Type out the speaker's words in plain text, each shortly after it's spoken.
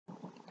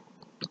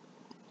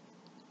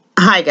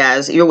Hi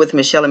guys, you're with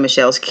Michelle and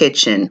Michelle's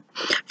Kitchen.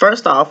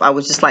 First off, I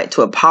would just like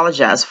to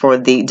apologize for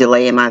the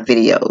delay in my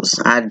videos.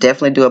 I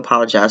definitely do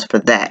apologize for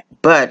that.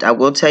 But I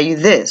will tell you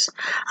this,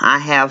 I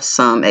have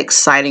some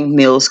exciting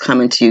meals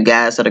coming to you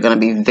guys that are going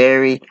to be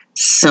very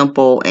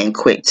simple and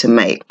quick to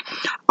make.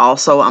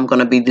 Also, I'm going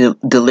to be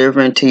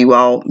delivering to you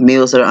all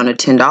meals that are under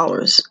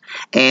 $10.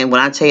 And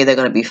when I tell you they're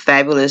going to be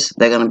fabulous,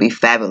 they're going to be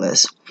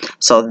fabulous.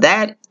 So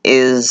that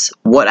is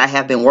what I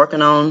have been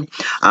working on.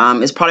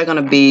 It's probably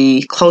going to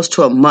be close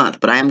to a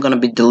month, but I am going to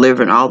be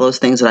delivering all those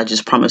things that I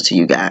just promised to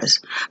you guys.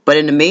 But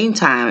in the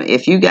meantime,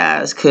 if you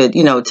guys could,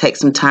 take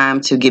some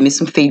time to give me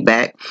some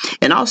feedback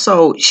and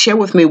also share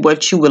with me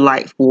what you would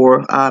like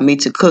for me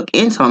to cook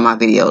in some of my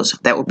videos,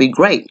 that would be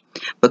great,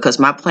 because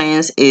my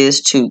plans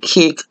is to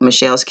kick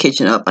Michelle's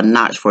Kitchen up a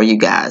notch for you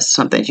guys,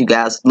 something that you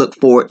guys look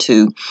forward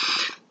to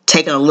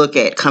taking a look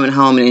at, coming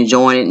home and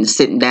enjoying it and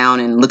sitting down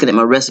and looking at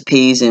my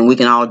recipes, and we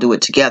can all do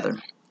it together.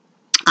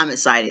 I'm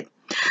excited.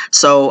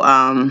 So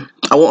I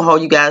won't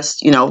hold you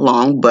guys,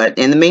 long, but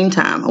in the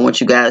meantime, I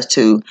want you guys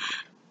to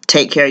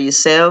take care of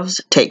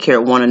yourselves, take care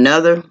of one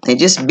another, and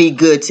just be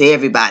good to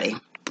everybody.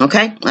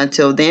 Okay?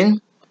 Until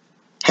then,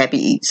 happy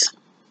eats.